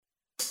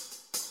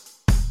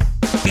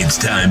It's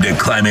time to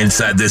climb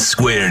inside the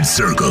squared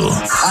circle.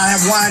 I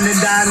have wined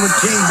and dined with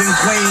kings and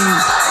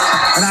queens,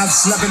 and I've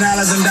slept in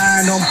alleys and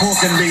dined on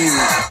pork and beans.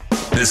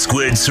 The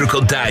Squared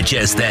Circle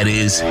Digest, that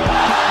is.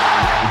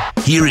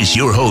 Here is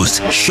your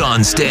host,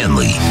 Sean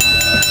Stanley.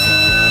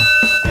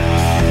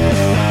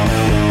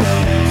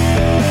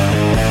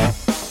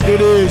 It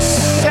is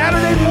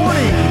Saturday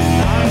morning,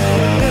 9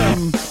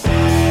 a.m.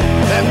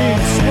 That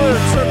means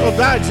Squared Circle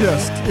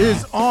Digest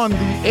is on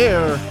the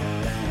air.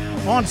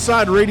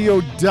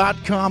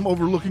 OnSideRadio.com,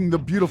 overlooking the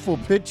beautiful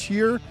pitch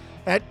here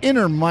at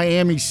Inter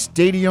Miami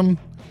Stadium.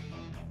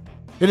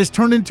 It has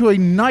turned into a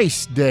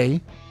nice day.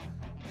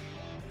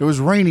 It was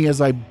rainy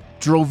as I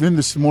drove in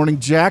this morning.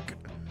 Jack,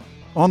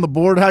 on the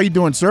board. How you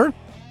doing, sir?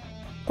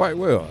 Quite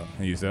well.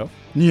 And yourself?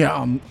 Yeah,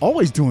 I'm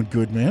always doing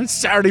good, man. It's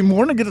Saturday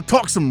morning. I get to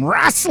talk some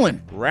wrestling.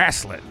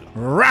 Wrestling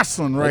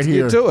Right Let's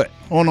here. get to it.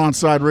 On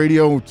Onside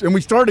Radio. And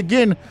we start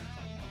again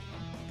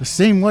the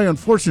same way,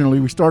 unfortunately,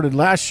 we started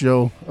last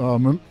show.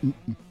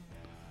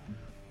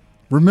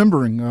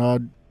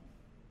 Remembering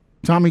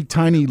Tommy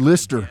Tiny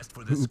Lister,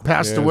 who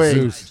passed away.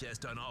 Zeus.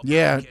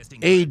 Yeah,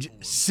 age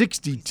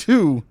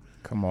 62.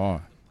 Come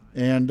on.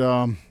 And,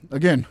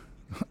 again,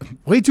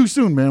 way too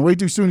soon, man. Way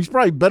too soon. He's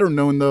probably better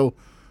known, though,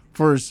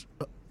 for his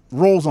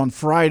roles on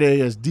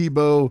Friday as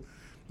Debo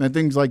and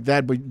things like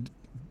that. But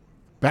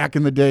back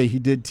in the day, he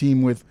did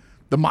team with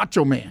the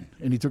Macho Man,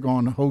 and he took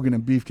on Hogan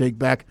and Beefcake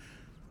back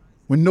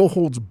when No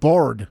Holds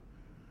Barred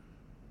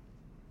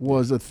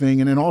was a thing.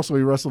 And then also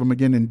he wrestled him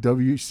again in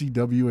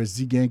WCW as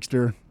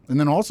Z-Gangster. And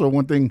then also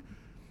one thing,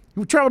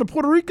 he traveled to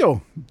Puerto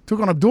Rico,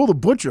 took on Abdul the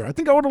Butcher. I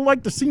think I would have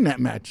liked to seen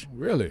that match.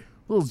 Really?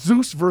 Little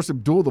Zeus versus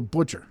Abdul the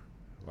Butcher.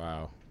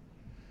 Wow.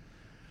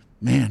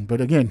 Man, but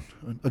again,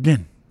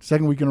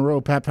 second week in a row.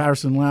 Pat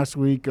Patterson last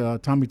week,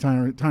 Tommy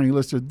Tiny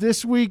Lister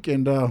this week,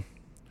 and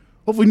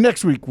hopefully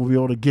next week we'll be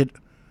able to get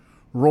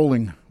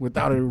rolling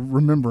without a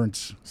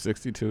remembrance.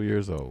 62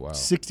 years old. Wow.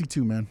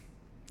 62, man.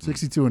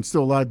 62, and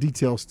still a lot of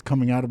details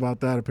coming out about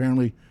that.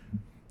 Apparently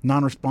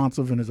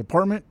non-responsive in his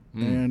apartment,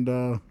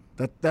 and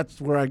that's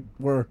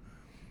where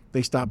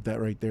they stopped that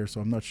right there.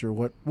 So I'm not sure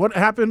what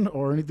happened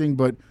or anything,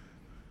 but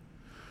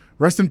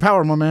rest in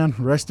power, my man.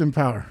 Rest in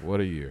power. What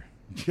a year.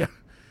 Yeah.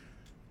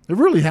 It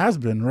really has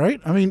been,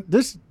 right? I mean,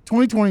 this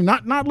 2020,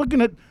 not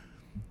looking at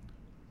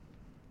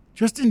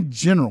just in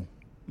general,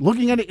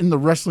 looking at it in the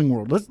wrestling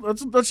world.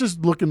 Let's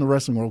just look in the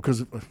wrestling world,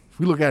 because if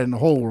we look at it in the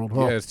whole world,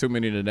 Yeah, it's too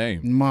many to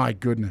name. My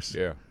goodness.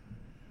 Yeah.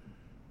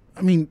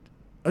 I mean,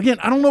 again,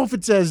 I don't know if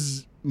it's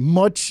as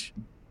much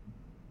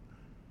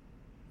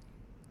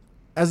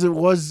as it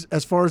was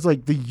as far as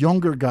like the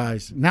younger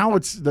guys. Now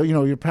it's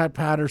your Pat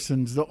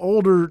Pattersons, the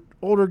older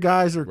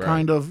guys are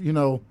kind of,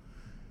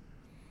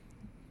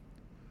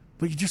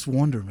 but you just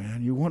wonder,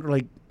 man. You wonder,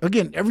 like,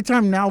 again, every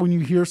time now when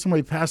you hear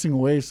somebody passing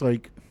away, it's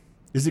like,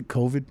 is it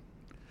COVID?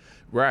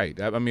 Right.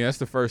 I mean, that's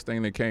the first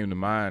thing that came to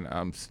mind.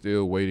 I'm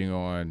still waiting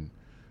on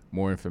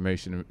more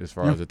information as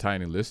far as the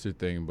Tiny Lister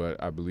thing,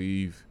 but I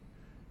believe,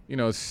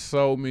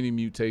 so many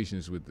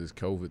mutations with this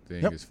COVID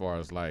thing as far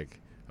as like,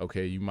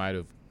 okay, you might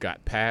have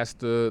got past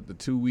the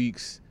 2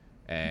 weeks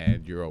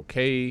and you're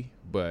okay,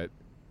 but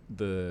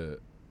the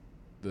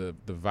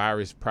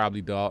virus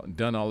probably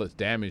done all its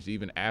damage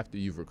even after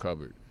you've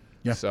recovered.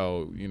 Yeah.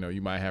 So, you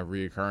might have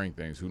reoccurring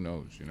things. Who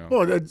knows,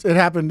 Well, it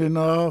happened in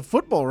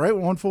football, right?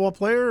 One football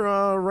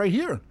player right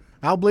here,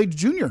 Al Blades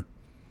Jr.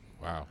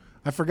 Wow.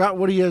 I forgot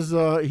what he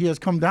has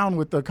come down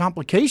with the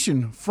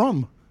complication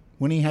from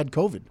when he had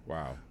COVID.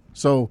 Wow.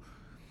 So,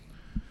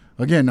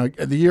 again,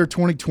 the year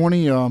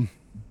 2020,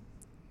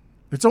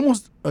 it's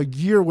almost a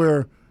year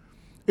where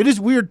it is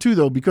weird, too,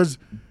 though, because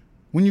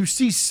when you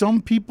see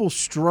some people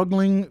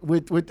struggling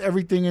with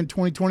everything in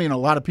 2020, and a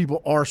lot of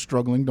people are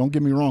struggling, don't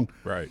get me wrong.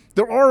 Right.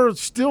 There are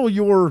still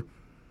your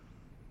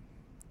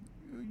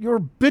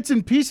bits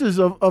and pieces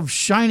of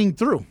shining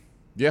through.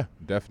 Yeah,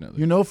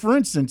 definitely. For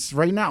instance,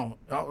 right now,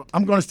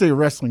 I'm going to stay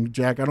wrestling,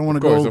 Jack. I don't want to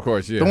go. Of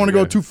course, yeah. Don't want to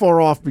go too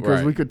far off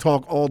because we could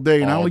talk all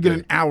day, and I only get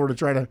an hour to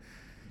try to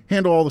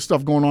handle all the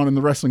stuff going on in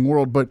the wrestling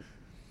world. But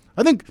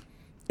I think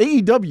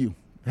AEW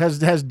has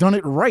done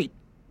it right.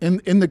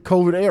 In the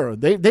COVID era,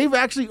 they've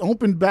actually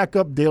opened back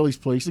up Daly's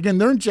Place again.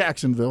 They're in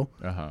Jacksonville,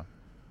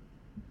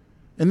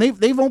 and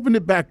they've opened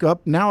it back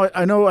up. Now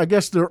I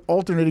guess they're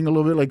alternating a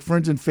little bit, like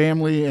friends and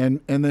family,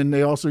 and then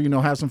they also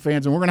have some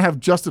fans. And we're gonna have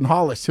Justin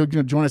Hollis. He's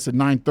gonna join us at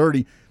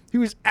 9:30. He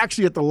was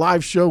actually at the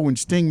live show when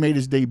Sting made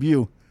his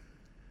debut,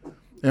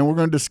 and we're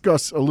gonna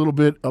discuss a little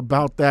bit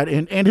about that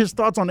and his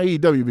thoughts on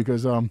AEW,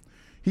 because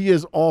he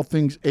is all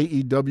things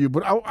AEW.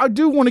 But I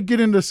do want to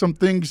get into some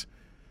things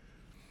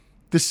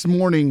this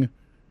morning.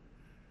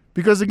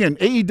 Because again,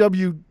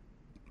 AEW,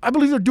 I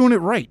believe they're doing it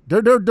right.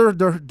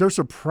 They're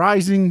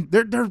surprising.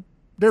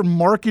 Their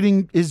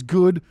marketing is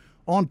good,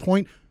 on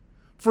point.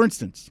 For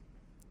instance,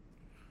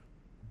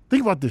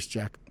 think about this,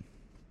 Jack.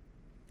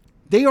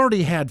 They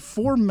already had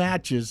 4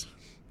 matches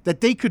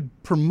that they could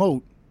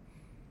promote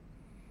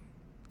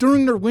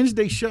during their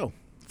Wednesday show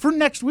for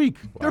next week.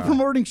 Wow. They're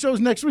promoting shows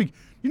next week.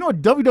 You know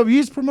what WWE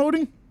is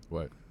promoting?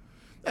 What?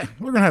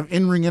 We're gonna have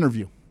in-ring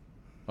interview.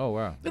 Oh,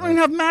 wow. They don't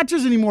even have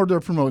matches anymore they're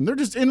promoting. They're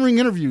just in-ring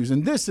interviews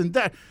and this and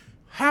that.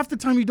 Half the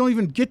time you don't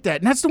even get that.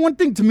 And that's the one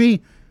thing to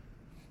me,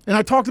 and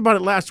I talked about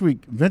it last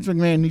week, Vince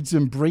McMahon needs to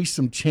embrace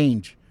some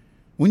change.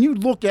 When you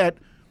look at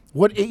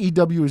what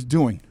AEW is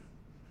doing,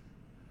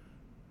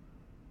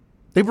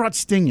 they brought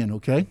Sting in,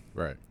 okay?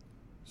 Right.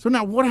 So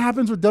now what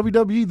happens with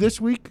WWE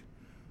this week?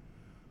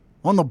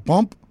 On the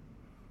bump,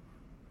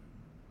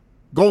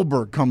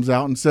 Goldberg comes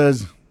out and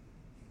says,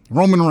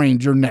 Roman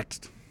Reigns, you're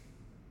next.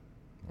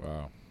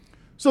 Wow.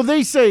 So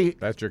they say...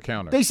 That's your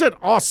counter. They said,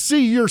 I'll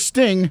see your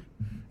Sting,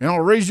 and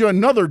I'll raise you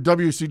another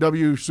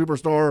WCW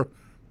superstar,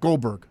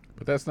 Goldberg.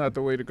 But that's not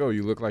the way to go.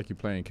 You look like you're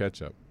playing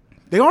catch-up.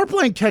 They are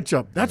playing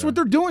catch-up. That's what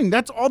they're doing.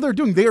 That's all they're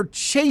doing. They are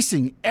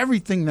chasing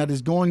everything that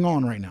is going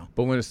on right now.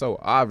 But when it's so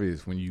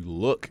obvious, when you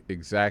look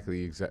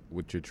exactly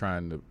what you're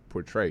trying to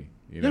portray,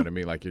 you know what I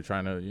mean? Like you're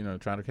trying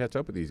to catch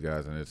up with these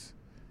guys, and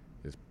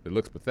it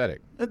looks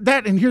pathetic.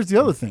 That, and here's the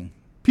other thing.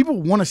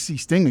 People want to see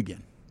Sting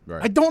again.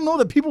 Right. I don't know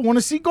that people want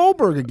to see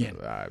Goldberg again.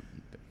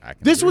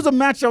 This was a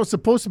match that was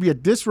supposed to be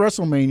at this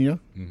WrestleMania.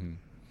 Mm-hmm.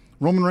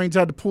 Roman Reigns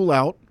had to pull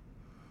out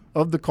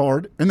of the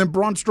card, and then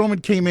Braun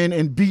Strowman came in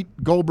and beat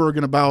Goldberg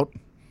in about,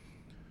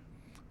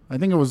 I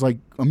think it was like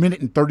a minute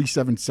and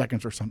 37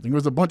 seconds or something. It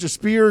was a bunch of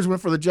spears,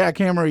 went for the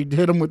jackhammer, he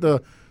hit him with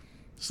the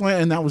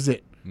slant, and that was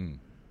it. Mm.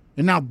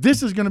 And now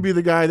this is going to be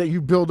the guy that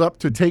you build up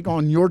to take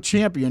on your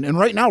champion. And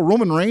right now,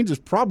 Roman Reigns is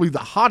probably the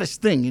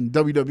hottest thing in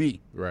WWE.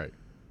 Right.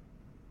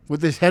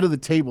 With this head of the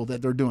table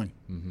that they're doing.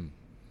 Mm-hmm.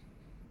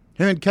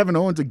 Him and Kevin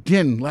Owens,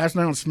 again, last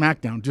night on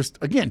SmackDown, just,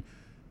 again,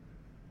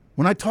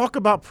 when I talk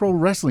about pro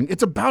wrestling,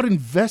 it's about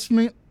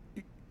investment,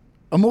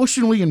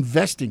 emotionally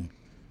investing.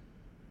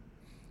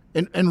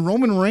 And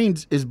Roman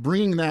Reigns is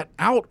bringing that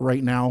out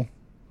right now.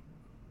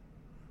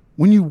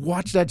 When you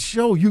watch that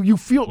show, you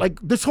feel like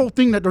this whole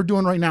thing that they're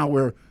doing right now,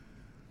 where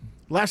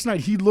last night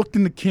he looked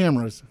in the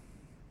cameras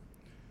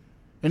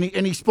and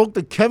he spoke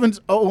to Kevin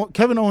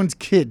Owens'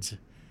 kids.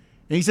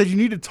 And he said, you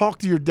need to talk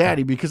to your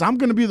daddy because I'm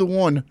going to be the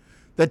one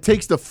that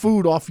takes the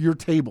food off your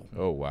table.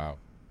 Oh, wow.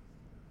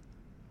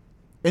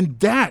 And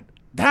that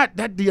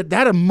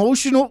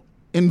emotional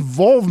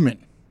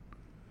involvement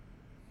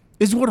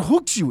is what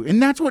hooks you.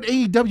 And that's what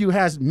AEW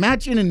has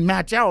match in and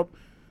match out,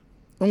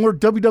 and where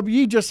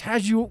WWE just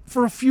has you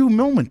for a few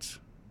moments.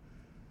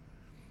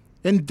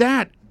 And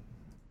that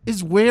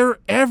is where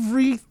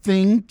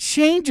everything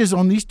changes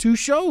on these two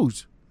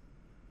shows.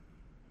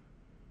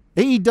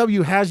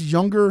 AEW has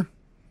younger,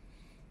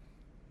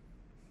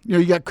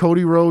 you got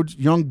Cody Rhodes,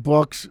 Young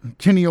Bucks,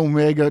 Kenny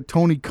Omega,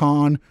 Tony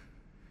Khan.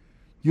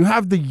 You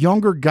have the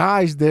younger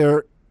guys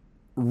there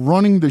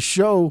running the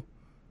show,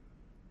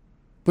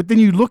 but then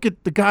you look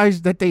at the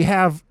guys that they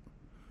have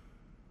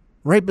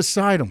right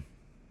beside them.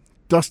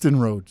 Dustin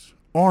Rhodes,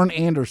 Arn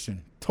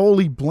Anderson,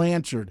 Tully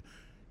Blanchard,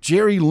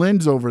 Jerry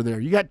Lynn's over there.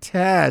 You got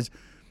Taz.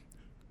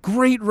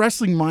 Great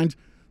wrestling minds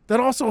that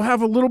also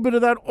have a little bit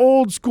of that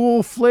old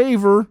school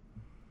flavor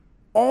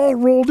all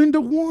rolled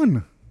into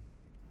one.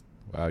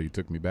 Wow, you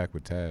took me back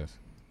with Taz.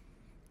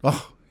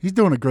 Oh, he's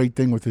doing a great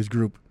thing with his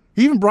group.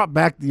 He even brought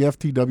back the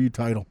FTW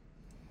title,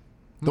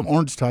 the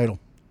orange title.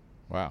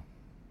 Wow.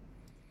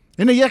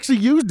 And they actually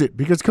used it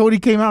because Cody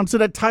came out and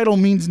said that title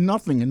means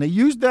nothing. And they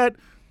used that.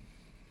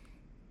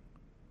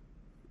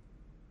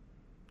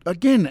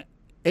 Again,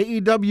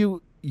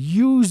 AEW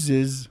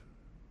uses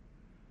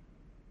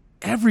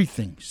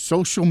everything.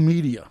 Social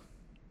media.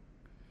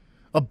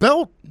 A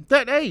belt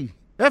that,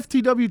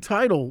 FTW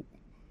title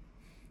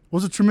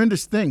was a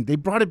tremendous thing. They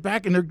brought it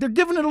back and they're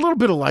giving it a little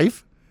bit of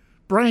life.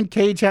 Brian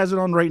Cage has it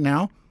on right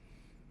now.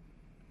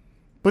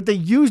 But they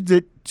used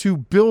it to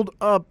build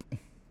up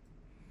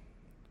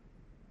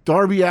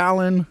Darby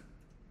Allin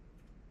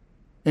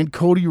and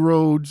Cody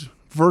Rhodes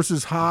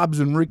versus Hobbs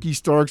and Ricky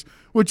Starks,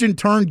 which in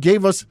turn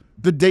gave us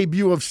the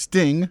debut of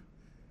Sting.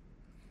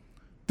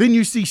 Then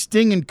you see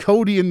Sting and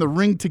Cody in the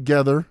ring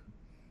together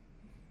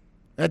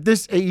at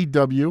this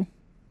AEW.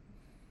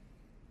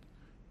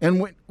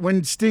 And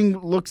when Sting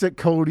looks at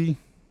Cody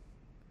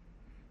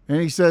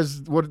and he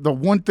says,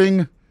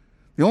 the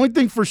only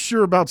thing for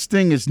sure about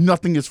Sting is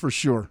nothing is for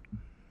sure.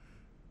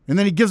 And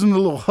then he gives him a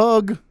little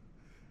hug.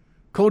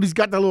 Cody's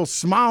got that little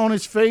smile on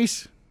his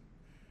face.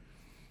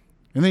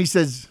 And then he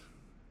says,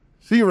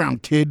 see you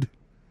around, kid.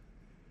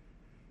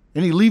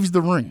 And he leaves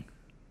the ring.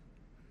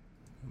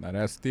 Now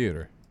that's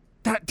theater.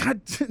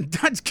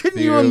 That's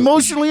getting you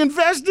emotionally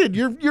invested.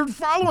 You're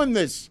following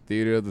this.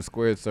 Theater of the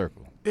squared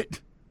circle.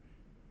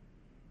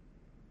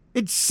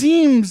 It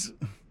seems,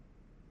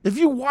 if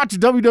you watch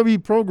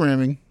WWE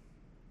programming,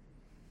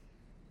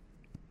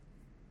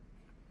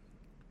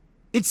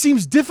 it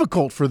seems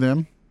difficult for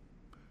them.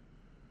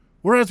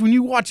 Whereas when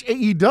you watch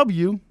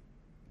AEW,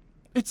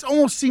 it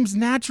almost seems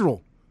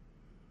natural.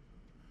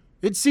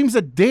 It seems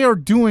that they are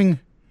doing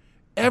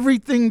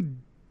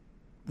everything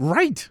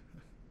right.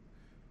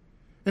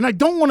 And I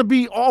don't want to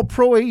be all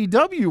pro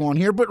AEW on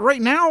here, but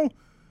right now,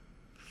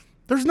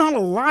 there's not a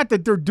lot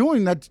that they're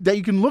doing that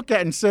you can look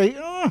at and say,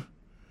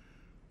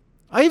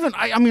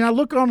 I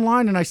look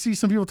online and I see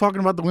some people talking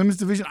about the women's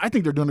division. I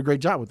think they're doing a great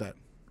job with that.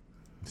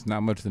 It's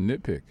not much to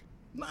nitpick.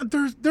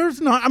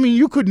 There's not. I mean,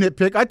 you could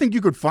nitpick. I think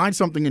you could find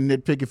something in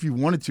nitpick if you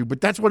wanted to,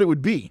 but that's what it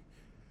would be.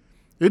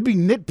 It'd be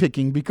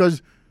nitpicking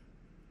because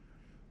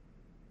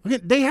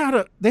they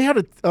had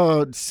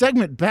a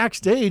segment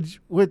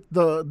backstage with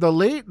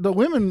the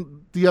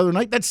women the other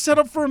night that's set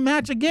up for a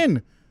match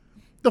again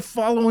the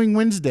following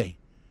Wednesday.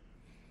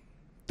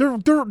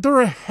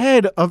 They're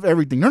ahead of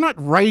everything. They're not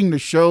writing the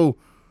show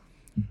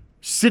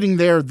sitting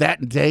there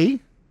that day.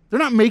 They're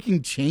not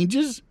making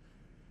changes.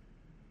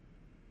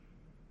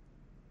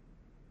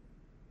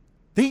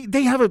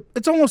 They have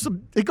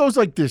it goes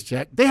like this,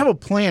 Jack. They have a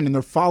plan and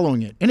they're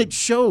following it, and it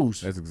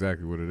shows. That's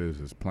exactly what it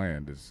is. It's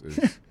planned. It's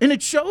and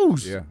it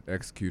shows. Yeah,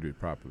 executed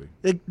properly.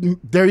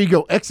 There you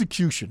go.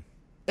 Execution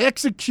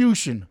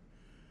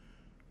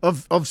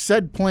of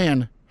said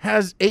plan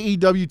has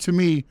AEW, to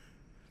me,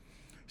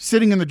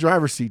 sitting in the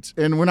driver's seats.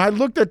 And when I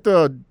looked at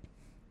the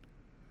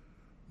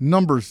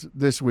numbers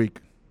this week,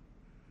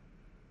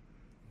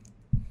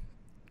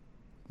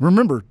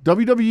 remember,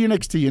 WWE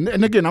NXT,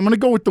 and again, I'm going to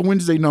go with the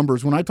Wednesday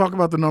numbers. When I talk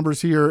about the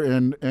numbers here,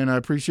 and I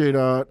appreciate,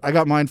 I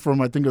got mine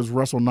from, I think it was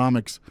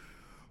WrestleNomics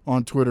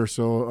on Twitter,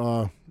 so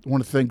I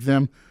want to thank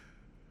them.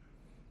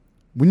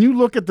 When you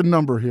look at the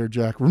number here,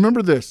 Jack,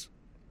 remember this.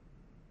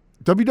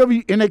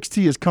 WWE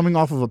NXT is coming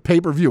off of a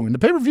pay-per-view, and the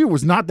pay-per-view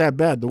was not that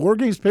bad. The War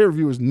Games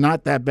pay-per-view was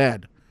not that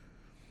bad.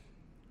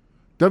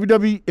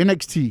 WWE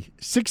NXT,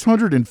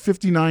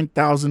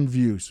 659,000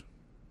 views.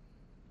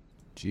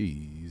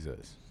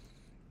 Jesus.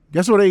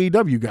 Guess what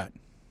AEW got?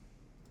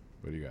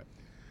 What do you got?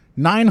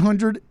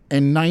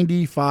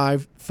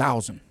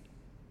 995,000.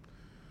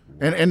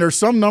 And there's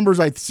some numbers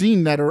I've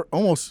seen that are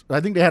almost,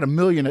 I think they had 1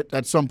 million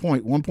at some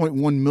point,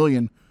 1.1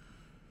 million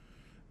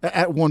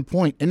at one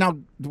point. And now,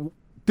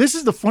 this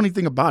is the funny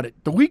thing about it.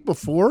 The week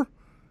before,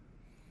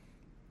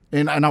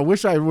 and I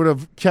wish I would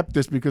have kept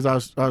this because I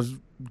was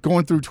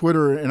going through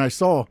Twitter and I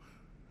saw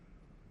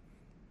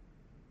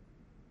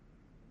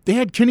they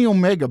had Kenny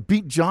Omega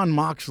beat Jon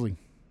Moxley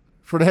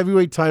for the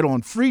heavyweight title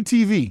on free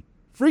TV.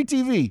 Free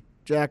TV,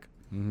 Jack.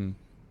 Mm-hmm.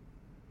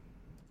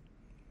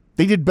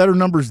 They did better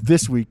numbers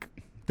this week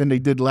than they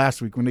did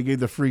last week when they gave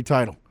the free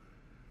title.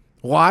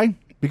 Why?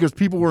 Because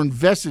people were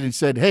invested and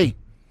said, hey,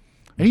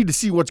 I need to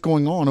see what's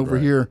going on over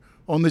here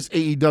on this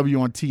AEW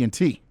on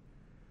TNT.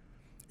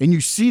 And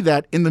you see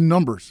that in the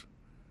numbers.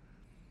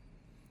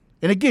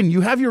 And again,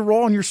 you have your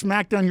Raw and your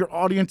SmackDown, your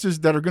audiences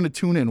that are going to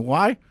tune in.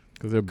 Why?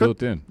 Because they're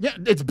built in. Yeah,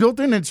 it's built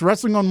in. It's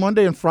wrestling on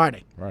Monday and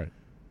Friday. Right.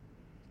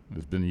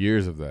 There's been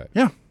years of that.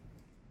 Yeah.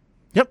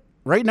 Yep.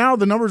 Right now,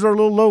 the numbers are a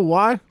little low.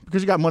 Why?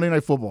 Because you got Monday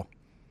Night Football.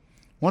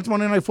 Once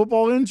Monday Night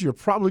Football ends, you're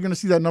probably going to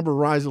see that number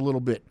rise a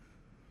little bit.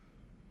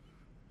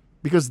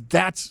 Because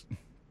that's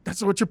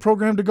what you're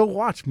programmed to go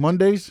watch,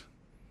 Mondays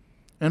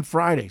and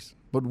Fridays.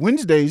 But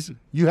Wednesdays,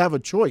 you have a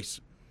choice.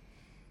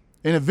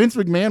 And if Vince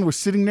McMahon was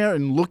sitting there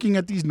and looking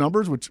at these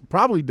numbers, which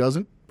probably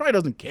doesn't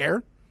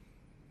care,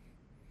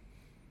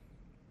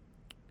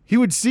 he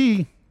would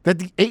see that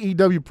the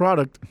AEW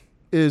product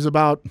is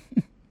about,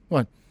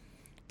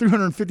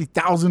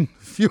 350,000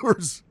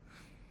 viewers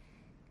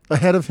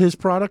ahead of his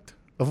product,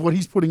 of what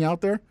he's putting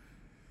out there.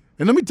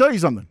 And let me tell you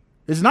something.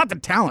 It's not the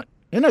talent.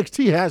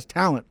 NXT has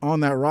talent on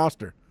that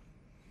roster.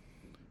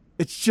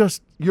 It's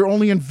just you're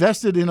only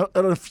invested in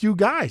a few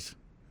guys.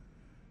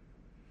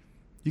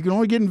 You can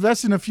only get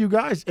invested in a few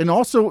guys. And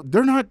also,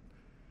 they're not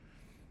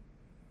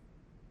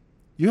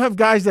 – you have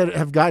guys that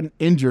have gotten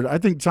injured. I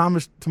think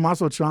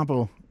Tommaso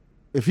Ciampa,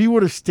 if he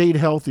would have stayed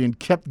healthy and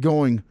kept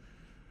going,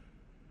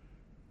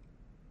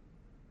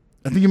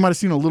 I think you might have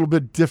seen a little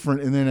bit different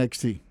in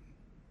NXT.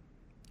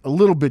 A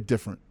little bit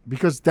different.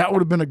 Because that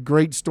would have been a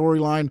great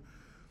storyline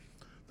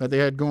that they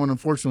had going.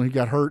 Unfortunately, he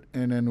got hurt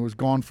and then was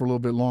gone for a little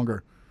bit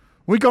longer.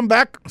 When we come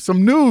back,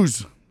 some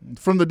news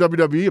from the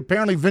WWE.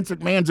 Apparently, Vince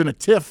McMahon's in a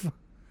tiff.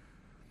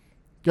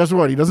 Guess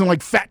what? He doesn't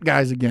like fat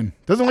guys again.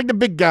 Doesn't like the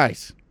big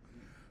guys.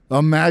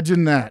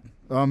 Imagine that.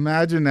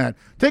 Imagine that.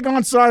 Take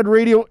Onside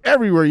Radio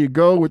everywhere you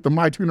go with the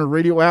MyTuner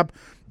Radio app.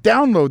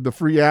 Download the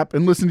free app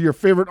and listen to your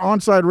favorite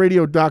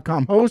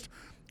OnsideRadio.com host.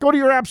 Go to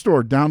your app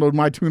store, download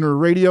MyTuner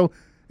Radio,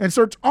 and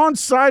search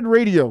Onside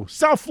Radio,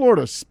 South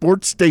Florida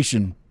Sports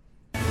Station.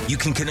 You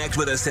can connect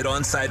with us at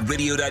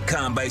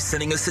OnsideRadio.com by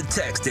sending us a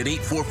text at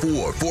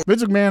 844-4.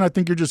 Vince McMahon, I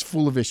think you're just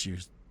full of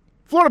issues.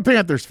 Florida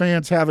Panthers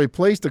fans have a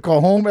place to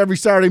call home every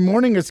Saturday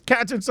morning as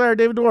Cats Insider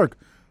David Dwork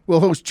will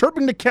host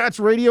Chirping the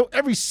Cats Radio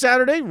every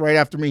Saturday right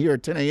after me here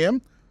at 10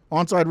 a.m.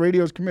 Onside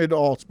Radio is committed to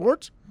all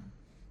sports.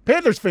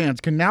 Panthers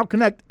fans can now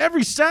connect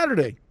every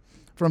Saturday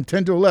from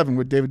 10 to 11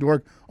 with David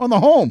Dwork on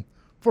the home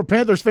for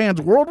Panthers fans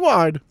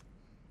worldwide,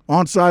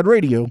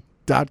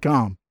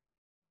 OnsideRadio.com.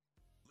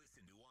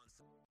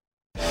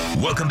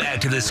 Welcome back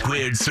to the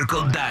Squared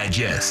Circle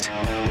Digest.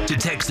 To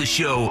text the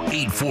show,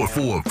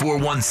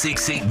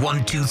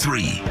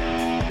 844-416-8123.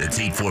 That's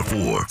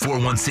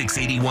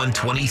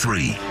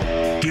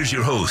 844-416-8123. Here's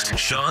your host,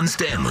 Sean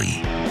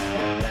Stanley.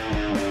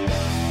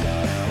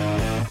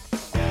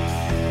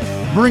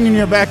 Bringing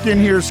you back in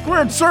here,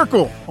 Squared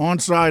Circle,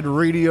 Onside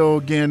Radio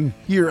again,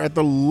 here at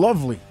the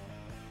lovely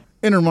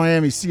Inter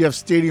Miami CF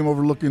Stadium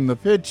overlooking the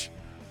pitch.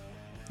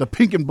 The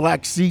pink and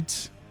black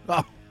seats.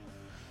 Oh,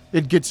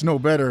 it gets no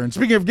better. And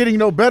speaking of getting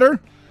no better, I'm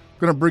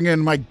going to bring in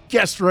my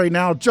guest right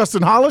now,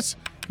 Justin Hollis.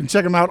 You can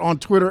check him out on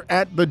Twitter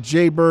at the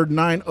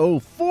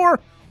JBird904.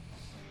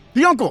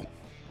 The uncle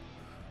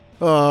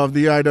of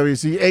the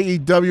IWC,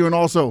 AEW, and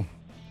also,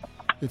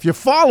 if you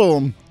follow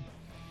him,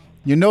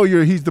 you know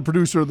he's the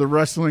producer of the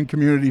wrestling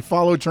community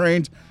Follow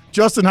Trains.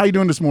 Justin, how you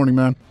doing this morning,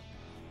 man?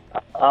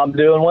 I'm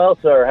doing well,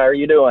 sir. How are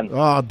you doing?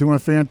 Oh, doing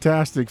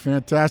fantastic,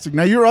 fantastic.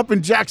 Now, you're up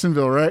in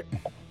Jacksonville, right?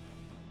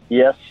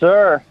 Yes,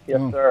 sir.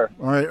 Yes, sir.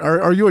 All right.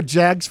 Are you a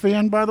Jags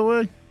fan, by the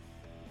way?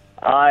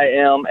 I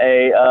am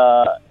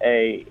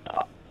a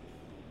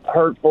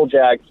hurtful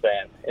Jags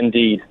fan,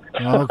 indeed.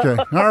 Okay.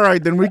 All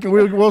right, then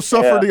we'll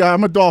suffer. Yeah.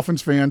 I'm a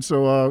Dolphins fan,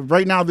 so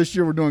right now this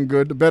year we're doing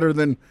good, better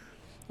than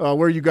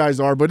where you guys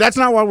are. But that's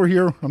not why we're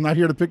here. I'm not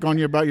here to pick on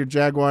you about your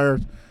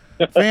Jaguars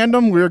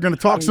fandom. We're going to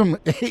talk some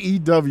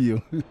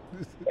AEW.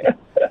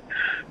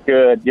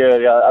 Good.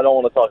 I don't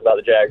want to talk about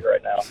the Jags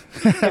right now.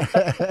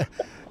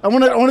 I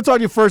want to talk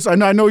to you first. I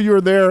know you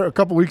were there a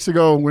couple weeks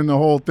ago when the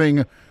whole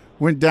thing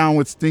went down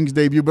with Sting's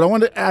debut, but I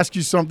wanted to ask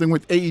you something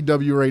with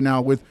AEW right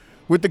now with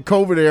the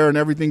COVID era and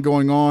everything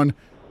going on.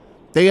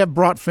 They have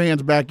brought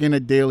fans back in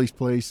at Daly's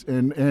Place,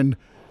 and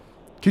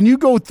can you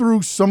go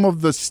through some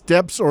of the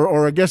steps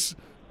or I guess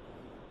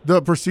the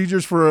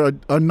procedures for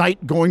a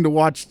night going to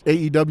watch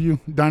AEW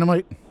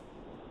Dynamite?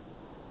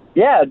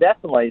 Yeah,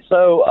 definitely.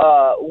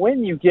 So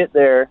when you get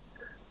there,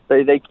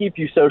 they keep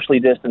you socially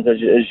distanced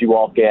as you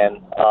walk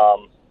in.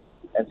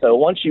 And so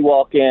once you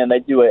walk in, they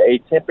do a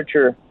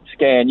temperature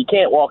scan. You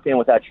can't walk in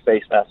without your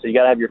face mask, so you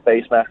got to have your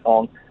face mask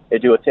on. They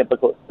do a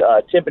typical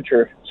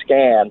temperature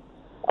scan.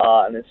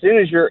 And as soon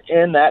as you're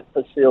in that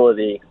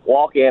facility,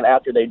 walk in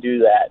after they do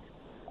that.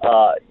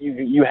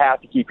 You have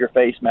to keep your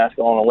face mask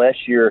on unless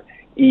you're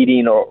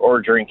eating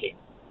or drinking.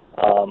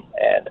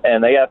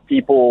 And they have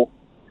people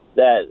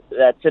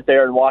that sit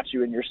there and watch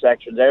you in your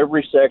sections.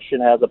 Every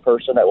section has a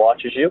person that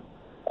watches you.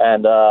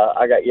 And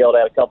I got yelled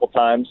at a couple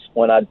times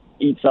when I'd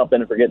eat something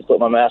and forget to put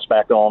my mask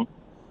back on.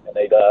 And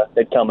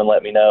they'd come and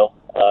let me know,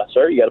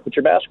 sir, you got to put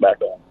your mask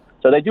back on.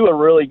 So they do a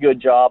really good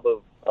job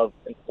of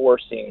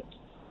enforcing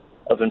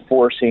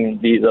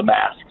the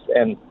masks.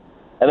 And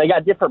they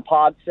got different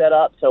pods set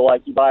up. So,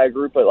 like, you buy a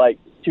group of,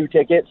 2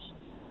 tickets,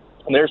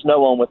 and there's no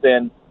one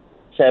within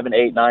 7,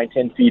 8, 9,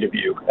 10 feet of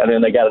you. And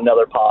then they got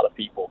another pod of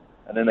people.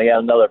 And then they got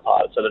another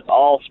pod. So it's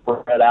all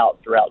spread out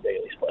throughout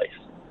Daly's Place.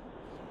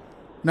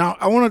 Now,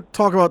 I want to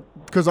talk about,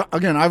 because,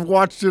 again, I've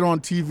watched it on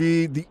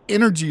TV, the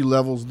energy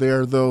levels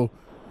there, though.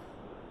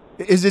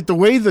 Is it the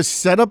way the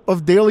setup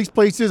of Daly's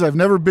Place is? I've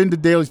never been to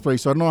Daly's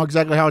Place, so I don't know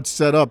exactly how it's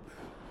set up.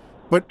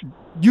 But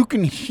you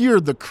can hear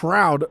the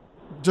crowd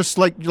just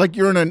like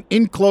you're in an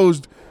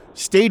enclosed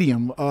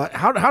stadium.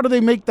 How do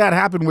they make that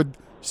happen with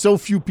so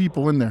few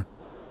people in there?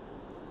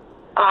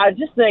 I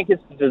just think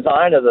it's the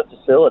design of the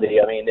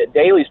facility. I mean,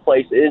 Daly's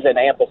Place is an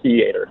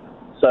amphitheater.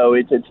 So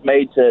it's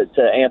made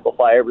to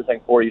amplify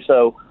everything for you.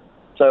 So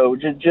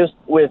just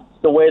with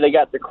the way they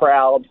got the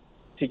crowd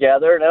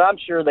together, and I'm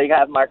sure they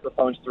have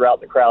microphones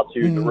throughout the crowd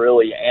too to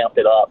really amp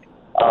it up.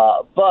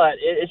 But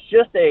it's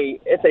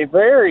a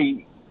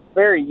very,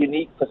 very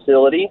unique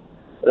facility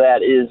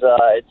that is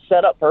it's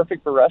set up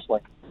perfect for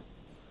wrestling.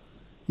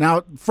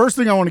 Now, first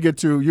thing I want to get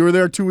to, you were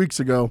there 2 weeks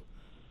ago.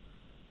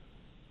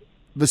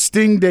 The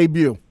Sting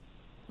debut.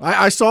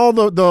 I saw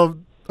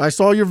I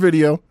saw your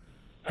video.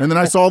 And then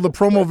I saw the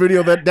promo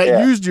video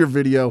that used your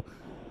video.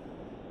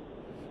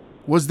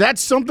 Was that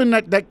something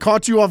that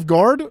caught you off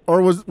guard?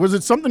 Or was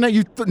it something that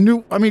you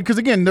knew? I mean, because,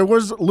 again, there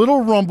was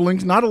little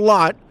rumblings, not a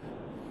lot.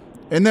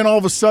 And then all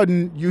of a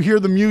sudden, you hear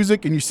the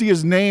music and you see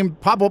his name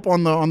pop up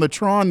on the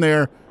Tron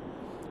there.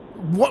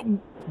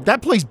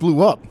 That place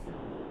blew up.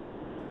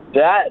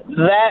 I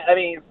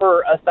mean,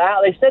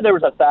 they said there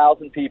was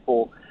 1,000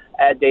 people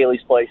at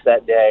Daly's Place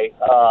that day.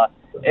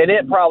 And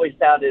it probably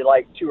sounded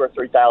like 2,000 or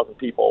 3,000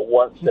 people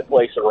once the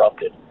place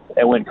erupted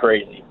and went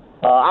crazy.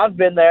 I've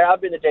been there.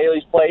 I've been to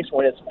Daly's Place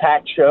when it's a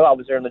packed show. I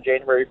was there in the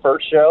January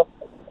 1st show,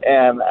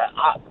 and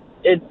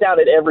it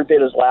sounded every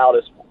bit as loud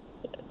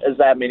as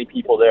that many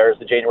people there as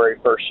the January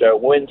 1st show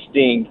when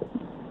Sting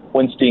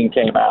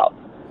came out.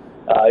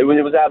 It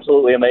was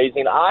absolutely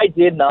amazing. I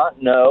did not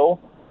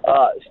know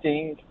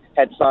Sting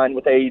had signed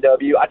with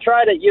AEW. I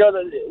tried to,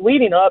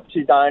 leading up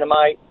to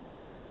Dynamite,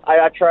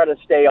 I try to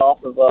stay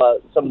off of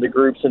some of the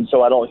groups, and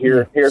so I don't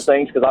hear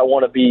things because I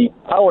want to be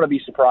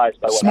surprised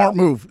by what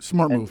happens.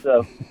 Smart move.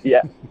 So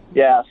yeah.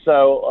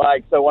 So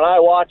when I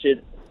watch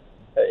it,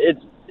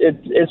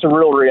 it's a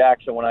real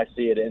reaction when I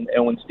see it.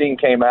 And when Sting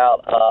came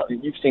out,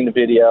 you've seen the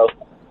video.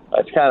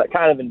 It's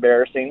kind of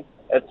embarrassing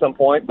at some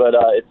point, but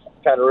it's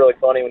kind of really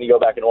funny when you go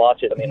back and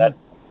watch it. I mean, I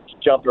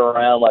jumped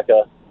around like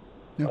a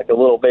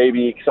little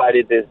baby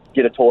excited to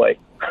get a toy.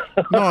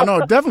 No,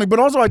 definitely. But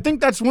also, I think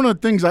that's one of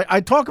the things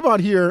I talk about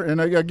here. And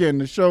again,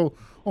 the show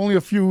only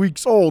a few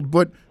weeks old,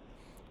 but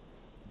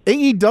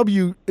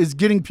AEW is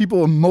getting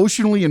people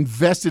emotionally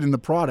invested in the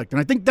product. And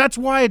I think that's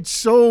why it's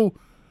so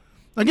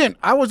again,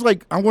 I was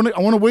like, I want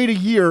to wait a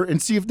year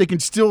and see if they can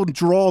still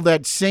draw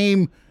that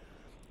same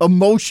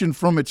emotion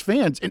from its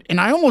fans. And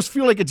I almost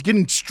feel like it's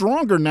getting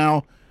stronger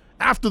now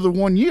after the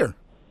 1 year.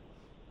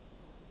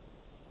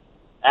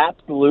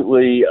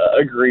 Absolutely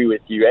agree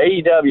with you.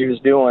 AEW is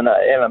doing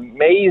an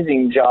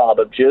amazing job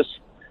of just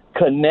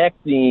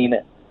connecting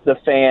the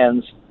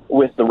fans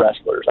with the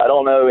wrestlers. I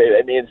don't know.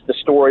 I mean, it's the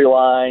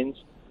storylines.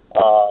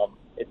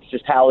 It's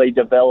just how they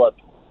develop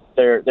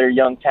their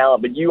young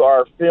talent. But you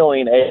are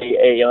feeling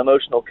an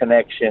emotional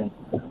connection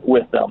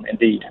with them,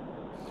 indeed.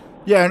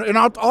 Yeah, and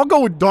I'll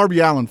go with Darby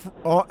Allin,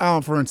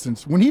 for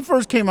instance. When he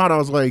first came out, I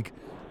was like,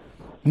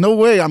 no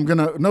way,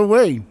 no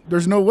way.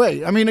 There's no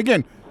way. I mean,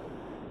 again,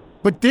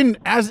 but then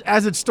as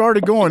it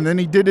started going, then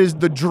he did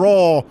the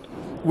draw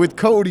with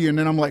Cody, and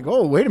then I'm like,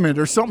 oh, wait a minute,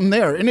 there's something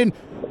there. And then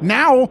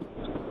now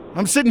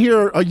I'm sitting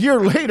here a year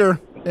later,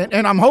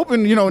 and I'm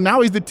hoping,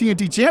 now he's the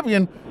TNT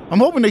champion. I'm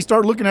hoping they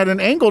start looking at an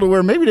angle to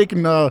where maybe they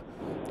can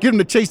get him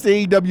to chase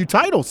the AEW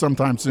title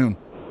sometime soon.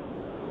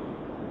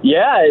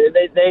 Yeah,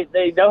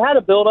 they know how to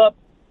build up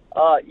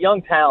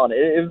young talent.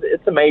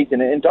 It's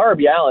amazing. And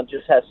Darby Allin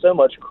just has so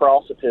much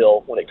cross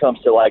appeal when it comes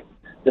to, like,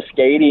 the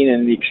skating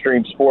and the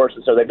extreme sports.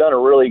 And so they've done a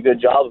really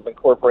good job of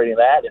incorporating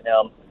that in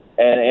him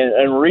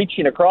and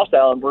reaching across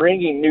that and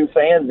bringing new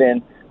fans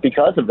in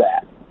because of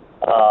that.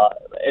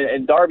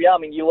 And Darby, I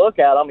mean, you look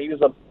at him, he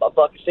was a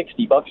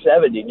 $160,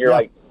 $170, and you're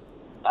like,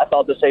 I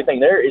thought the same thing.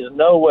 There is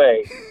no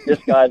way this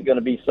guy's going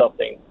to be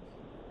something.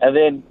 And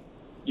then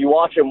you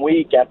watch him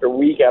week after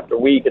week after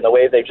week, and the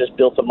way they've just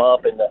built him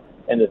up in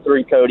the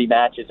 3 Cody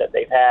matches that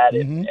they've had,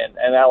 and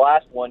that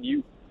last one,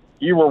 you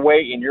were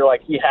waiting. You're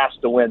like, he has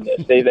to win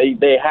this. They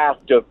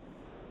have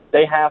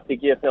to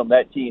give him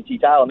that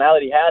TNT title. Now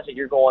that he has it,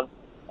 you're going,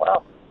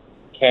 wow,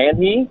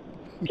 can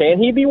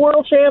he be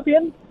world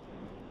champion?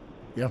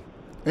 Yeah.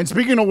 And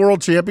speaking of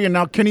world champion,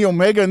 now Kenny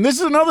Omega, and this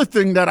is another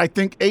thing that I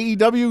think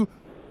AEW,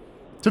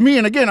 to me,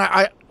 and again,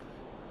 I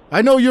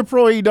know you're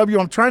pro AEW.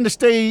 I'm trying to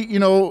stay,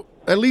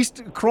 at least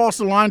across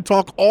the line,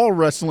 talk all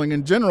wrestling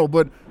in general.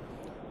 But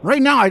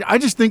right now, I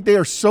just think they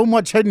are so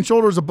much head and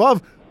shoulders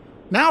above.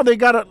 Now they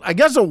got,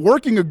 a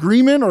working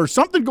agreement or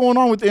something going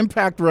on with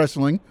Impact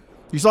Wrestling.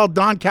 You saw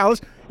Don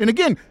Callis. And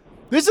again,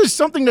 this is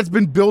something that's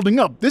been building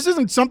up. This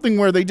isn't something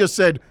where they just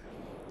said,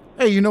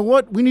 hey, you know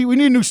what? We need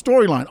a new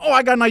storyline. Oh,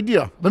 I got an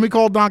idea. Let me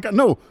call Don Callis.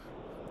 No,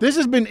 this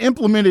has been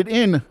implemented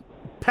in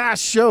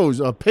past shows,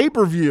 a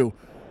pay-per-view.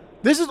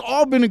 This has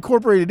all been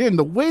incorporated in.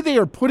 The way they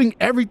are putting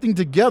everything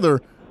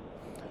together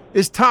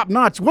is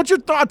top-notch. What's your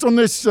thoughts on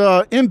this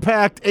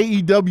Impact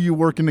AEW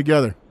working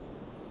together?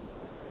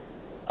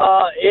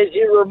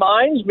 It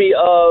reminds me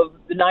of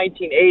the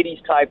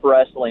 1980s type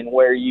wrestling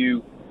where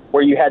you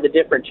had the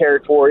different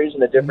territories,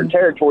 and the different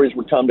territories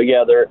would come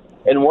together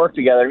and work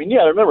together. I mean,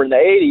 remember in the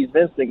 80s,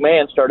 Vince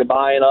McMahon started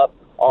buying up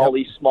all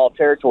these small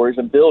territories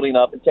and building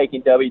up and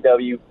taking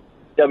WWE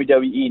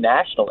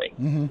nationally.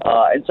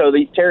 And so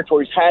these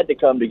territories had to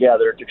come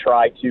together to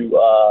try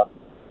to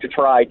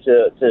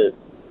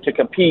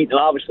compete. And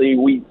obviously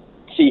we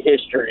see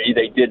history.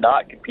 They did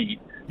not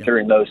compete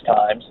during those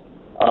times.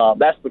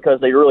 That's because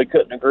they really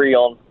couldn't agree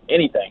on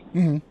anything.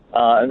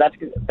 And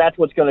that's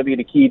what's going to be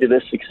the key to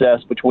this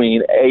success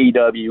between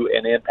AEW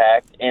and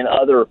Impact and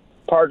other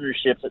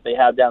partnerships that they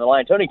have down the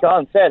line. Tony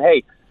Khan said,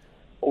 hey,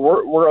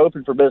 we're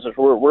open for business.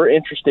 We're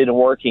interested in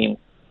working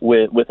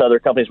with other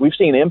companies. We've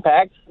seen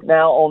Impact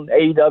now on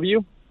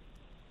AEW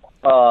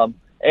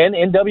and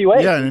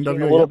NWA. Yeah,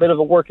 NWA, a little bit of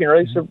a working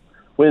relationship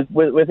with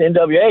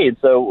NWA. And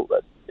so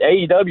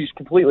AEW is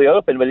completely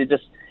open, but it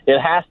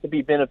has to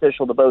be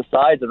beneficial to both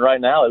sides. And right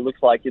now it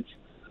looks like it's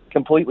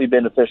completely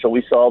beneficial.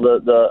 We saw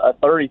a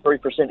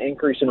 33%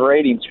 increase in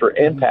ratings for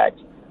Impact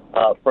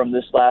from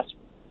this last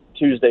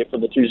Tuesday from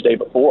the Tuesday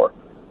before.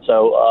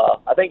 So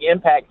I think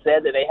Impact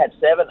said that they had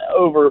 7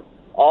 over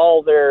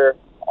all their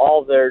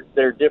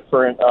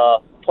different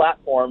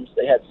platforms.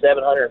 They had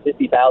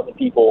 750,000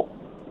 people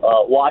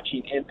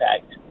watching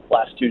Impact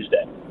last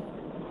Tuesday.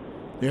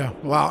 Yeah,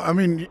 wow. I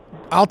mean,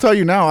 I'll tell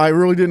you now, I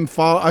really didn't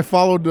follow. I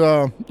followed,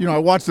 I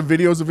watched the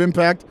videos of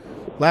Impact.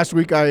 Last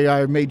week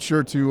I made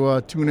sure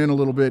to tune in a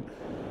little bit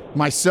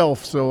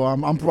myself, so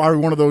I'm probably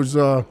one of those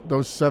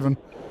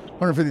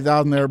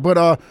 750,000 there.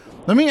 But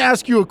let me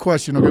ask you a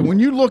question, okay? When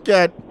you look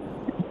at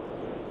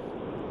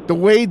the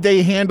way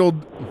they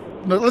handled,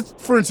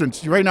 for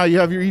instance, right now you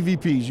have your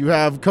EVPs. You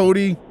have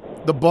Cody,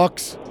 the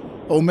Bucks,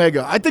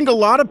 Omega. I think a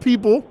lot of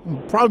people,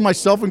 probably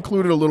myself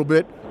included a little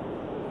bit,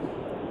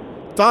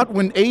 thought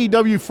when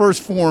AEW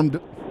first formed,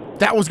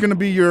 that was going to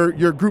be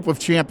your group of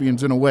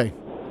champions in a way.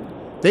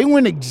 They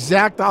went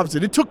exact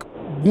opposite. It took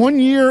 1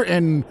 year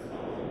and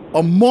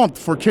a month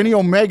for Kenny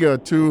Omega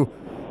to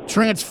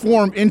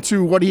transform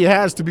into what he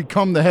has to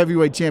become the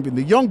heavyweight champion.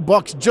 The Young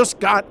Bucks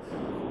just got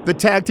the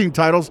tag team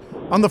titles.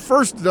 On the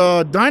first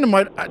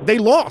Dynamite, they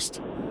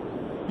lost.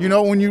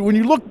 When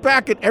you look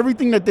back at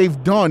everything that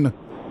they've done,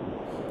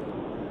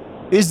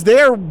 is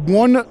there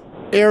one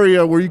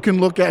area where you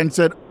can look at and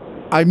said,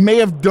 I may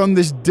have done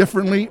this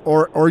differently,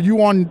 or are you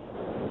on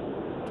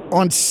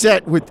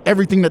set with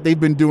everything that they've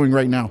been doing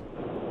right now?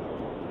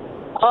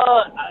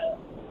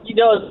 You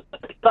know,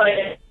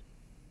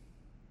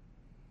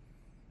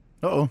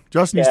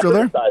 Justin, you still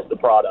there? Criticize the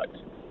product.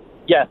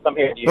 Yes, I'm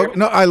here. Do you hear me?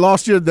 No, I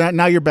lost you.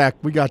 Now you're back.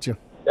 We got you.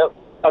 Yep.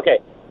 Okay.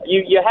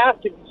 You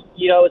have to,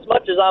 you know, as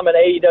much as I'm an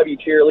AEW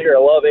cheerleader, I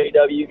love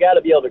AEW, you got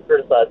to be able to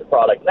criticize the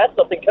product. And that's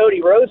something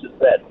Cody Rhodes has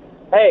said.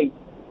 Hey,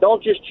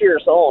 don't just cheer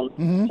us on.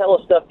 Mm-hmm. Tell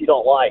us stuff you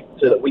don't like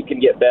so that we can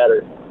get better.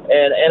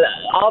 And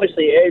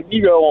obviously, if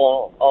you go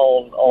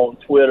on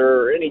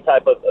Twitter or any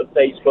type of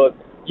Facebook,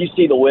 you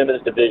see the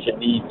women's division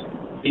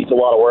needs a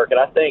lot of work. And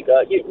I think,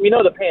 you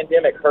know, the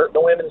pandemic hurt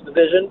the women's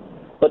division,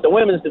 but the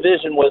women's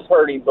division was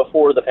hurting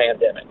before the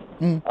pandemic.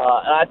 And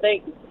I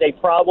think they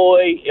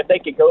probably, if they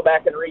could go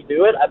back and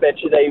redo it, I bet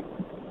you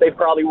they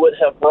probably would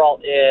have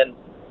brought in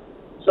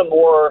some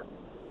more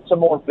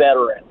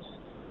veterans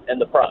in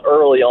the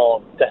early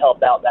on to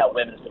help out that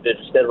women's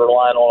division instead of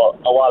relying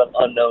on a lot of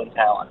unknown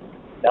talent.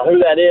 Now, who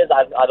that is,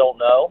 I don't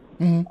know.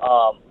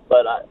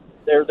 But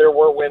there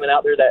were women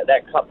out there that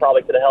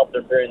probably could have helped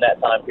them during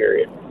that time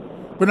period.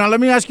 But now let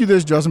me ask you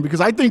this, Justin,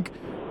 because I think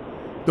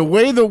the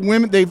way the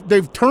women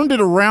they've turned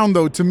it around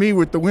though to me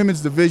with the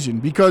women's division,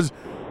 because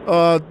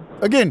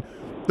again,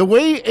 the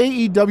way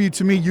AEW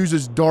to me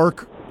uses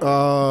dark,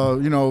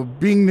 you know,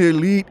 being the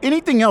elite,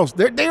 anything else,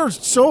 they are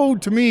so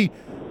to me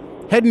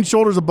head and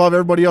shoulders above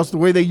everybody else. The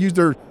way they use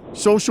their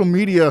social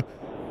media,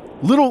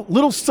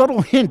 little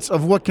subtle hints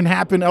of what can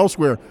happen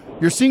elsewhere.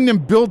 You're seeing them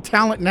build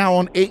talent now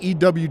on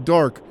AEW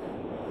Dark.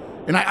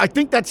 And I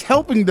think that's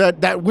helping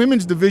that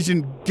women's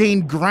division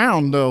gain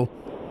ground, though,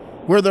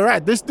 where they're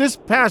at. This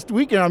past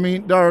weekend, I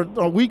mean,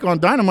 a week on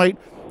Dynamite,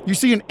 you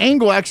see an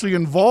angle actually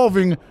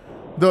involving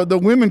the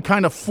women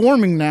kind of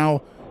forming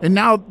now, and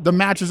now the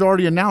match is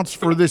already announced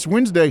for this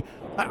Wednesday.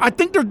 I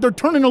think they're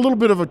turning a little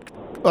bit of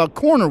a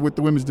corner with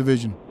the women's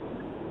division.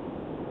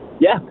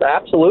 Yeah,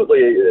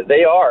 absolutely.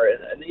 They are.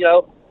 And you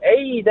know,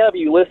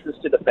 AEW listens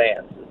to the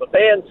fans. If the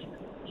fans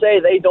say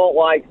they don't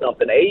like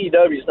something,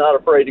 AEW is not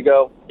afraid to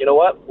go, you know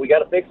what, we got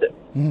to fix it.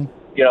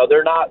 You know,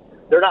 they're not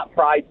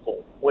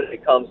prideful when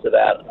it comes to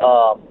that.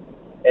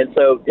 And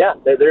so, yeah,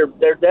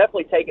 they're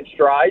definitely taking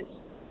strides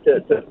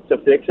to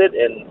fix it,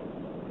 and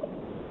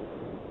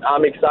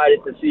I'm excited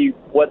to see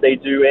what they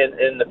do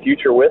in the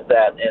future with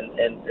that,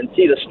 and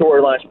see the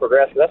storylines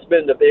progress. That's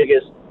been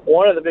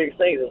one of the biggest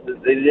things is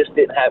that they just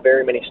didn't have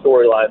very many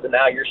storylines, and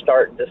now you're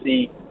starting to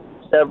see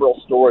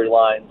several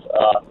storylines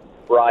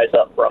rise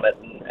up from it,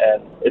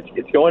 and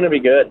it's going to be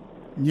good.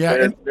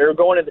 Yeah, they're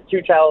going into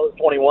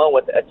 2021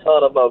 with a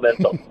ton of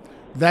momentum.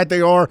 That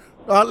they are.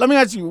 Let me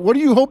ask you, what do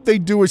you hope they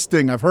do with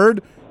Sting? I've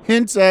heard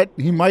hints that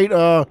he might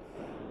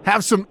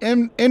have some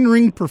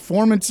in-ring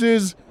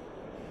performances.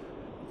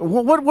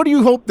 What do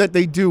you hope that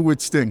they do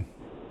with Sting?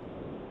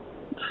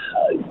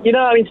 You know,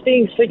 I mean,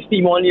 Sting's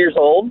 61 years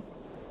old.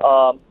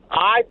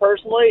 I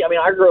personally, I mean,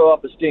 I grew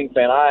up a Sting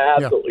fan. I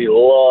absolutely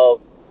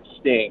love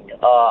Sting.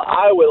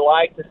 I would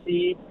like to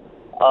see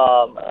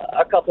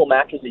a couple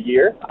matches a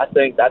year. I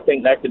think that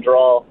could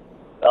draw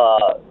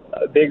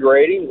big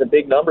ratings and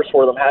big numbers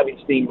for them having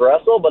Sting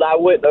wrestle, but I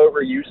wouldn't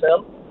overuse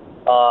him.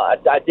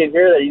 I did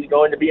hear that he's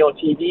going to be on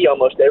TV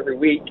almost every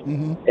week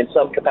in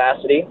some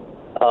capacity.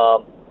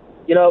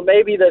 You know,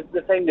 maybe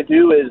the thing to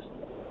do is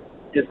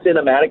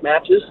cinematic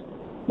matches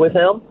with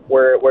him,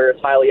 where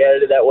it's highly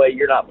edited. That way,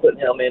 you're not putting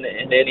him in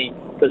any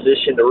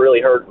position to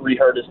really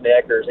re-hurt his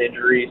neck or his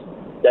injuries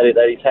that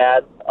he's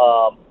had.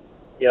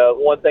 You know,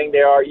 one thing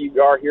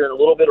you are hearing a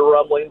little bit of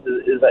rumblings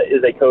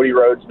is a Cody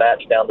Rhodes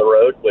match down the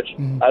road, which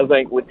I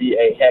think would be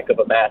a heck of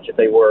a match if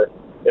they were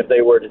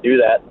to do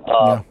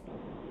that.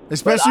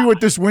 Especially with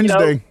this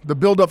Wednesday, you know, the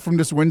build up from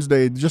this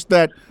Wednesday, just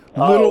that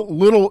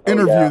little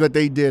interview that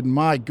they did.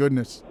 My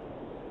goodness.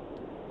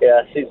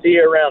 Yeah, see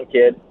you around,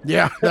 kid.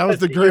 Yeah, that was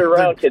the see great you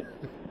around, thing.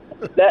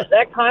 Kid.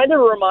 That kind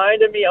of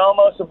reminded me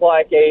almost of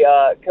like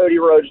a Cody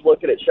Rhodes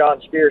looking at Shawn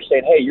Spears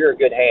saying, "Hey, you're a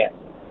good hand."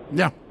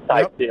 Yeah.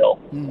 Type deal.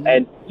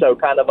 And so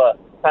kind of a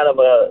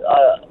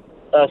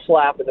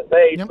slap in the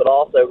face, but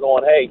also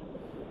going, "Hey,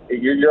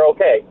 you're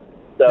okay."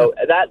 So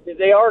that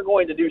they are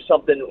going to do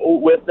something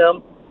with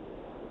them.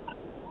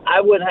 I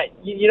would,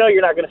 you know,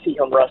 you're not going to see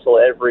him wrestle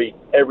every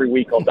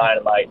week on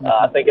Dynamite.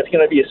 I think it's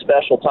going to be a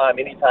special time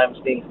anytime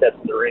Sting steps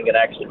in the ring and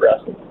actually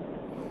wrestles.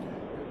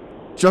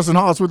 Justin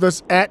Hollis with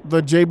us at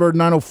the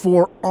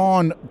Jaybird904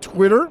 on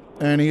Twitter,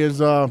 and he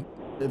is.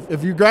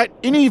 If you got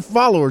any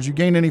followers, you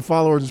gain any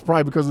followers, it's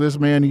probably because of this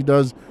man. He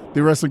does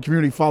the wrestling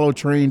community follow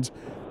trains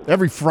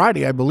every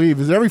Friday, I believe.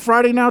 Is it every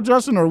Friday now,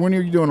 Justin, or when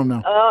are you doing them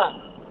now?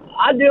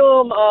 I do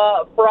them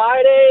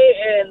Friday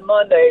and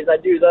Mondays. I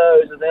do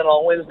those, and then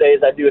on Wednesdays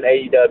I do an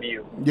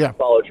AEW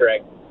follow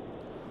train.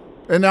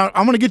 And now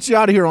I'm going to get you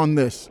out of here on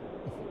this.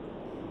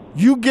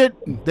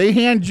 They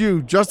hand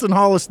you, Justin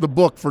Hollis, the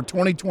book for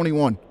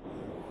 2021.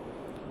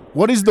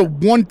 What is the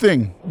one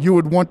thing you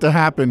would want to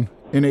happen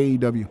in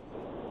AEW?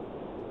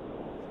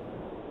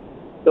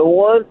 The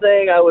one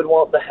thing I would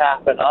want to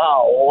happen.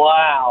 Oh,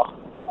 wow.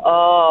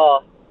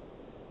 Oh,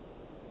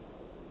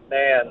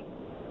 man.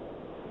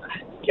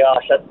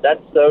 Gosh,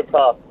 that's so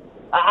tough.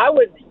 I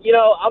would,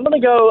 I'm going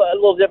to go a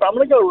little different. I'm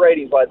going to go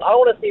ratings-wise. I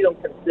want to see them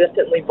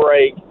consistently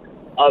break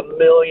a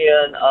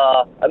million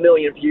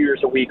viewers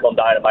a week on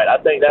Dynamite. I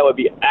think that would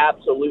be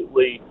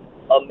absolutely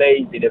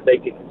amazing if they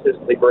could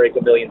consistently break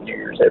a million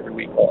viewers every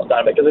week on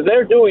Dynamite. Because if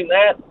they're doing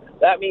that,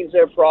 that means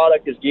their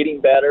product is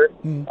getting better.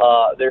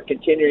 They're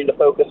continuing to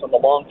focus on the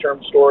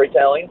long-term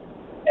storytelling,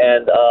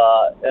 and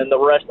the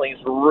wrestling is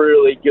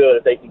really good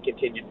if they can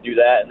continue to do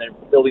that. And they're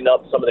building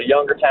up some of the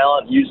younger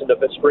talent, using the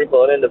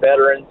sprinkle it in the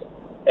veterans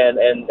and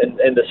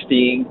the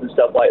Stings and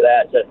stuff like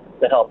that to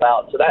help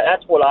out. So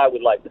that's what I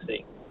would like to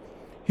see.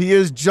 He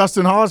is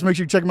Justin Hollis. Make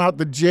sure you check him out,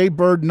 the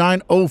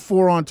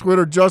JBird904 on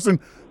Twitter.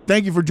 Justin,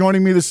 thank you for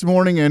joining me this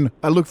morning, and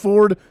I look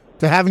forward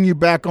to having you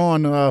back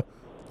on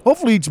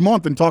hopefully each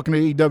month and talking to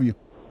AEW.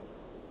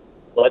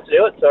 Let's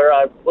do it, sir.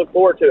 I look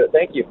forward to it.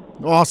 Thank you.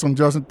 Awesome,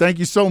 Justin. Thank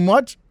you so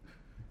much.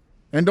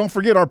 And don't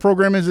forget, our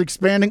program is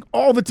expanding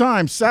all the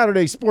time.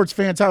 Saturday, sports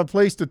fans have a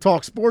place to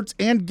talk sports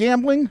and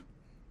gambling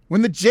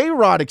when the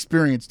J-Rod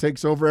Experience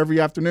takes over every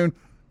afternoon.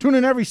 Tune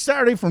in every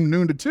Saturday from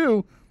noon to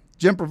 2.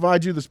 Jim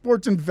provides you the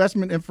sports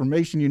investment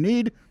information you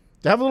need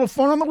to have a little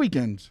fun on the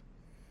weekends.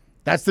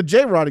 That's the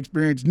J-Rod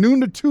Experience, noon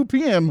to 2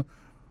 p.m.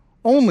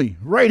 only,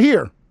 right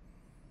here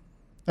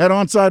at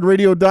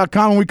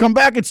OnsideRadio.com. When we come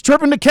back, it's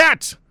Tripping the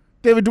Cats.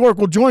 David Dwork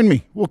will join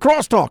me. We'll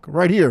crosstalk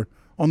right here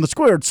on the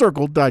Squared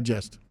Circle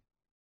Digest.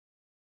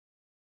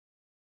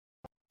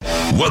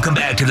 Welcome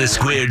back to the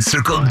Squared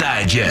Circle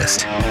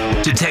Digest.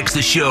 To text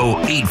the show,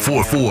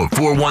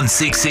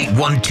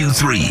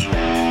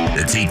 844-416-8123.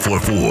 That's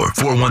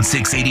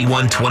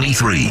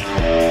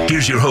 844-416-8123.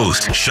 Here's your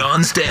host,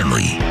 Sean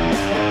Stanley.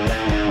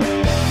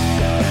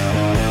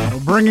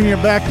 Bringing you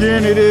back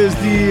in, it is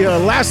the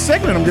last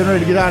segment. I'm getting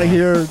ready to get out of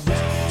here.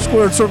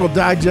 Squared Circle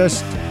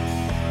Digest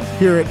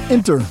here at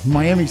Inter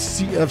Miami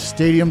CF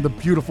Stadium. The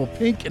beautiful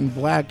pink and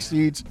black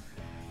seats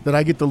that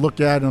I get to look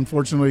at,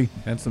 unfortunately.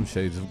 And some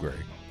shades of gray.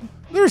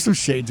 There are some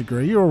shades of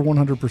gray. You're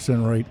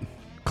 100% right.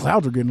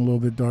 Clouds are getting a little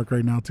bit dark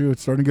right now, too.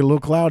 It's starting to get a little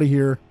cloudy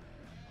here.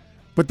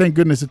 But thank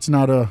goodness it's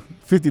not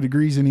 50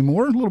 degrees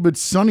anymore. A little bit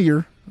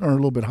sunnier, or a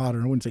little bit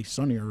hotter. I wouldn't say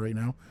sunnier right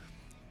now.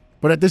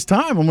 But at this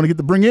time, I'm going to get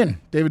to bring in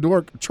David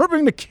Dwork.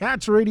 Chirping the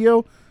Cats Radio.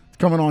 It's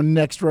coming on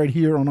next right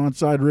here on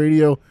Onside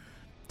Radio.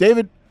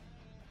 David,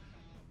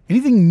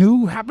 anything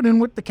new happening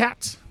with the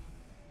Cats?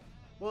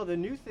 Well, the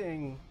new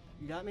thing,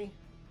 you got me?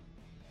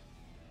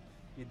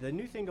 The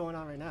new thing going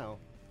on right now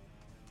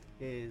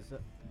is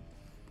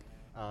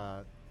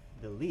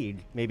the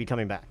league may be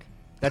coming back.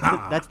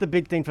 That's the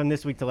big thing from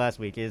this week to last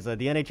week is the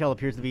NHL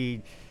appears to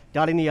be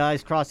dotting the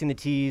I's, crossing the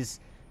T's,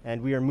 and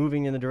we are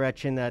moving in the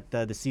direction that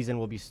the season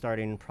will be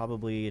starting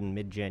probably in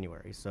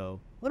mid-January.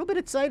 So a little bit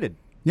excited.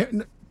 Yeah.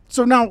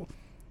 So now,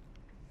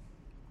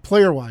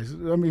 player-wise,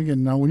 I mean,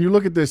 again, now when you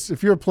look at this,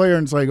 if you're a player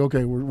and it's like,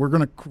 okay, we're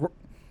going to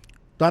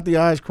dot the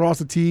I's, cross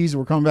the T's, and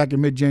we're coming back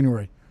in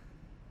mid-January.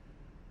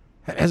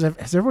 Has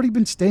everybody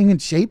been staying in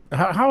shape?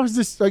 How is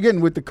this, again,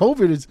 with the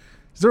COVID, is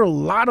there a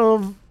lot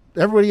of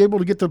everybody able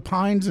to get to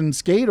Pines and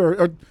skate,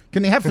 or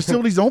can they have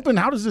facilities open?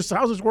 How's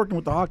this working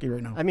with the hockey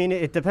right now? I mean,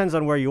 it depends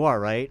on where you are,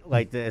 right?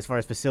 Like as far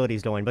as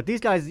facilities going. But these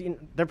guys,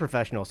 they're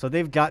professionals, so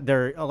they've got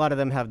a lot of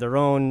them have their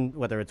own,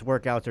 whether it's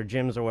workouts or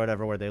gyms or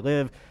whatever, where they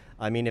live.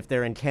 I mean, if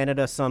they're in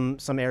Canada, some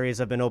areas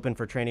have been open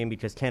for training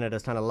because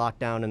Canada's kind of locked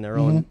down in their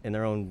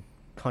own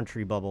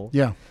country bubble.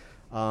 Yeah.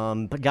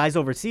 But guys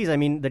overseas, I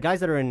mean, the guys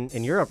that are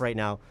in Europe right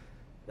now,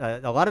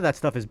 a lot of that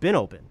stuff has been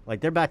open. Like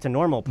they're back to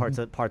normal parts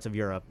of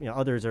Europe.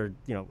 Others are,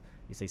 you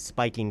say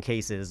spiking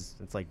cases.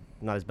 It's like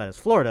not as bad as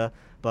Florida,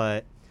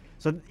 but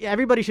so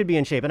everybody should be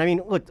in shape. And I mean,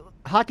 look,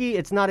 hockey,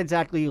 it's not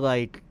exactly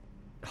like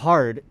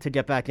hard to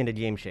get back into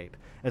game shape.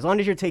 As long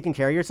as you're taking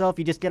care of yourself,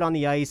 you just get on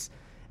the ice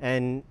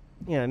and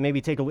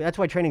maybe take a week. That's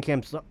why training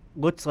camps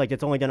looks like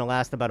it's only going to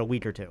last about a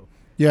week or two.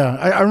 Yeah,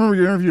 I remember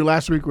your interview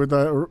last week with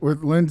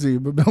Lindsay,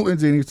 Bill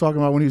Lindsay, and he was talking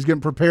about when he was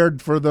getting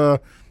prepared for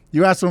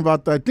you asked him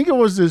about, I think it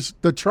was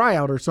the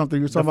tryout or something.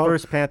 He was talking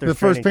about the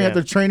first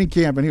Panthers training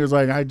camp, and he was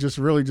like, I just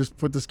really just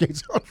put the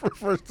skates on for the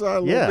first time a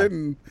little bit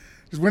and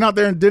just went out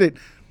there and did it.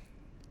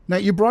 Now,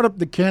 you brought up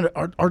the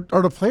Canada.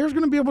 Are the players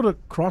going to be able to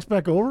cross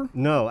back over?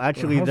 No,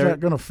 actually. How's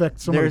that going to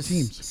affect some of the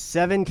teams? There's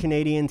 7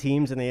 Canadian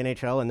teams in the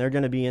NHL, and they're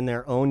going to be in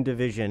their own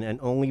division and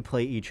only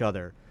play each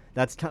other.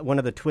 That's one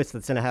of the twists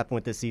that's going to happen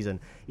with this season.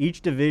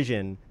 Each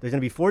division, there's going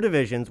to be 4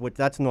 divisions, which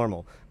that's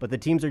normal, but the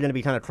teams are going to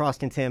be kind of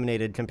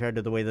cross-contaminated compared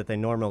to the way that they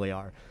normally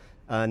are.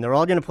 And they're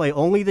all going to play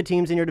only the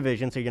teams in your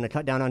division, so you're going to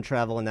cut down on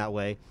travel in that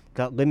way,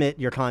 limit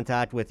your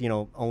contact with,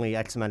 only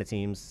X amount of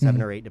teams,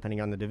 7 or 8,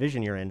 depending on the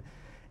division you're in.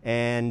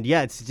 And,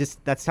 it's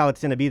just that's how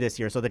it's going to be this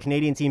year. So the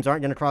Canadian teams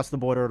aren't going to cross the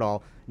border at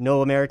all.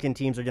 No American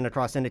teams are going to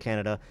cross into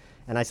Canada.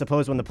 And I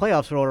suppose when the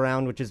playoffs roll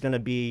around, which is going to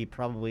be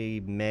probably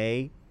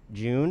May,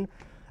 June,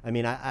 I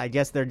mean, I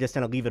guess they're just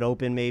going to leave it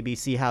open, maybe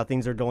see how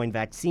things are going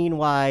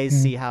vaccine-wise,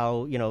 see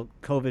how,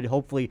 COVID,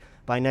 hopefully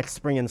by next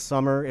spring and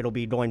summer, it'll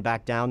be going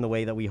back down the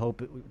way that we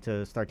hope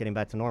to start getting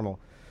back to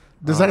normal.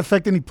 Does that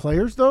affect any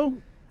players, though?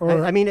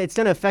 Or I mean, it's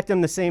going to affect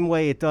them the same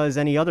way it does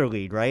any other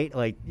league, right?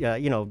 Like,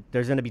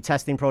 there's going to be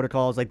testing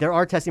protocols. Like, there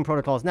are testing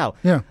protocols now.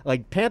 Yeah.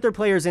 Like, Panther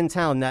players in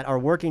town that are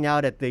working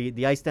out at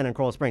the Ice Den in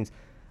Coral Springs,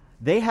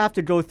 they have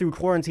to go through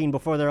quarantine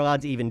before they're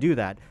allowed to even do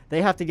that.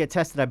 They have to get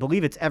tested. I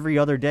believe it's every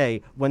other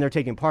day when they're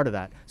taking part of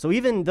that. So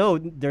even though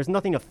there's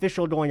nothing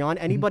official going on,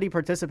 anybody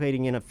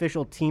participating in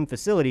official team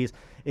facilities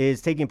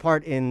is taking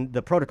part in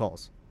the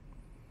protocols.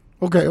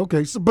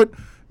 Okay. So, but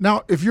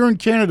now, if you're in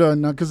Canada,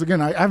 because again,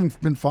 I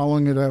haven't been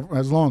following it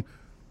as long,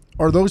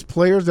 are those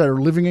players that are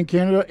living in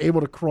Canada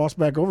able to cross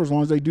back over as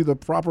long as they do the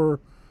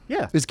proper?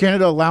 Yeah. Is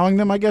Canada allowing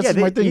them? I guess is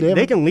my thing.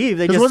 They can leave.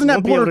 They just wasn't that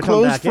won't be able border to come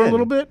closed back for a in.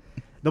 little bit?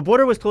 The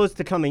border was closed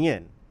to coming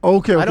in.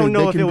 Okay. I don't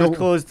know if it was go.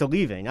 closed to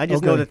leaving. I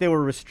just know that they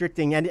were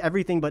restricting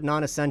everything but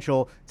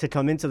non-essential to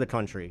come into the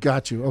country.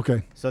 Got you.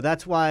 Okay. So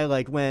that's why,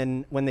 like,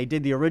 when they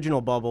did the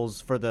original bubbles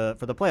for the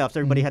playoffs,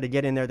 everybody had to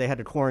get in there. They had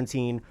to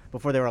quarantine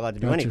before they were allowed to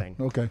do anything.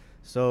 Okay.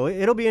 So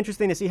it'll be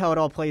interesting to see how it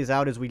all plays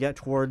out as we get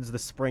towards the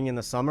spring and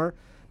the summer.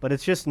 But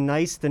it's just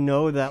nice to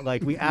know that,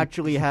 like, we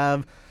actually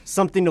have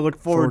something to look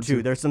forward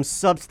to. There's some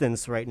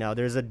substance right now.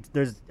 There's a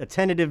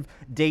tentative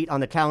date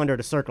on the calendar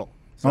to circle.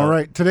 So, all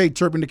right. Today,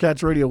 Chirping the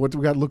Cats Radio, what do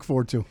we got to look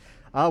forward to?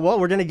 Well,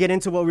 we're going to get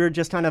into what we were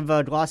just kind of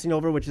glossing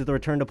over, which is the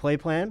return to play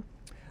plan.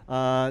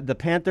 The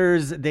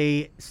Panthers,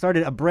 they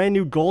started a brand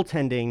new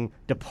goaltending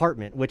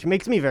department, which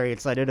makes me very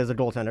excited as a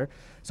goaltender.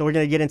 So we're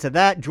going to get into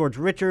that. George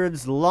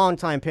Richards,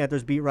 longtime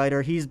Panthers beat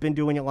writer. He's been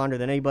doing it longer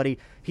than anybody.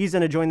 He's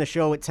going to join the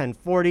show at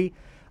 10:40.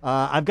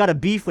 I've got a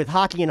beef with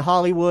hockey in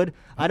Hollywood.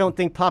 I don't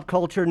think pop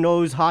culture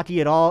knows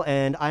hockey at all,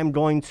 and I'm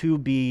going to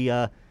be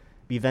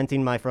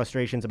venting my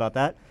frustrations about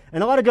that.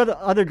 And a lot of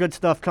other good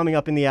stuff coming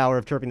up in the hour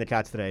of Chirping the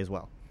Cats today as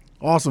well.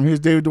 Awesome. Here's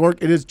David Dwork.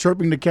 It is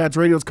Chirping the Cats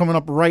Radio. It's coming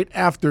up right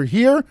after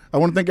here. I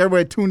want to thank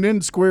everybody that tuned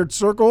in, Squared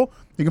Circle.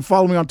 You can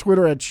follow me on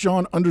Twitter at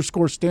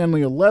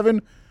Sean_Stanley11.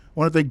 I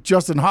want to thank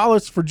Justin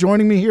Hollis for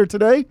joining me here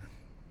today.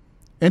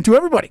 And to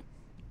everybody,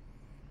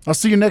 I'll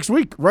see you next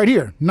week right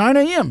here, 9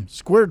 a.m.,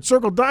 Squared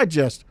Circle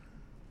Digest.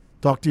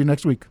 Talk to you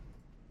next week.